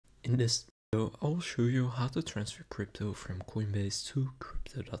In this video, I'll show you how to transfer crypto from Coinbase to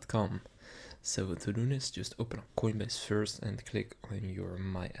Crypto.com. So to do this, just open up Coinbase first and click on your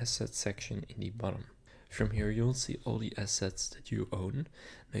My Assets section in the bottom. From here you'll see all the assets that you own.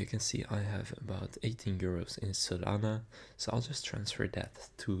 Now you can see I have about 18 euros in Solana, so I'll just transfer that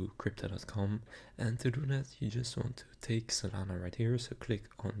to Crypto.com. And to do that, you just want to take Solana right here, so click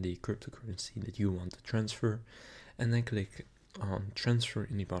on the cryptocurrency that you want to transfer, and then click on transfer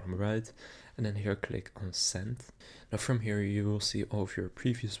in the bottom right, and then here click on send. Now from here you will see all of your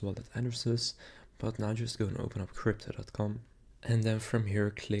previous wallet addresses, but now just go and open up Crypto.com, and then from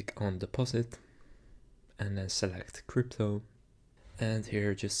here click on deposit, and then select crypto, and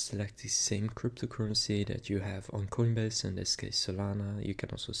here just select the same cryptocurrency that you have on Coinbase, in this case Solana. You can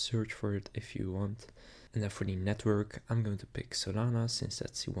also search for it if you want. And then for the network, I'm going to pick Solana since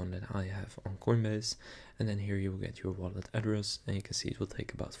that's the one that I have on Coinbase. And then here you will get your wallet address, and you can see it will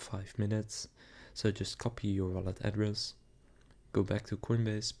take about 5 minutes. So just copy your wallet address, go back to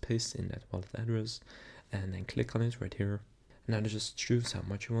Coinbase, paste in that wallet address, and then click on it right here. Now just choose how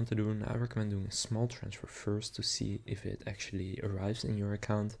much you want to do. Now I recommend doing a small transfer first to see if it actually arrives in your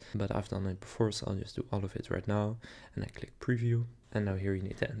account, but I've done it before, so I'll just do all of it right now, and then click preview. And now here you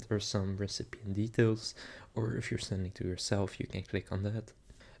need to enter some recipient details, or if you're sending to yourself you can click on that.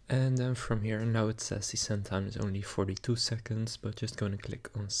 And then from here, now it says the send time is only 42 seconds, but just going to click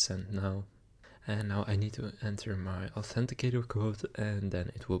on send now. And now I need to enter my authenticator code, and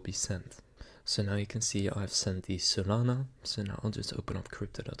then it will be sent. So now you can see I've sent the Solana, so now I'll just open up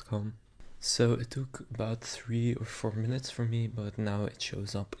Crypto.com. So it took about 3 or 4 minutes for me, but now it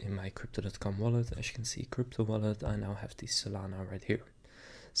shows up in my Crypto.com wallet. As you can see, crypto wallet, I now have the Solana right here.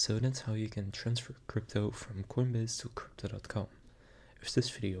 So that's how you can transfer crypto from Coinbase to Crypto.com. If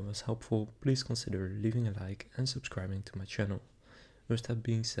this video was helpful, please consider leaving a like and subscribing to my channel. With that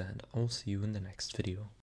being said, I'll see you in the next video.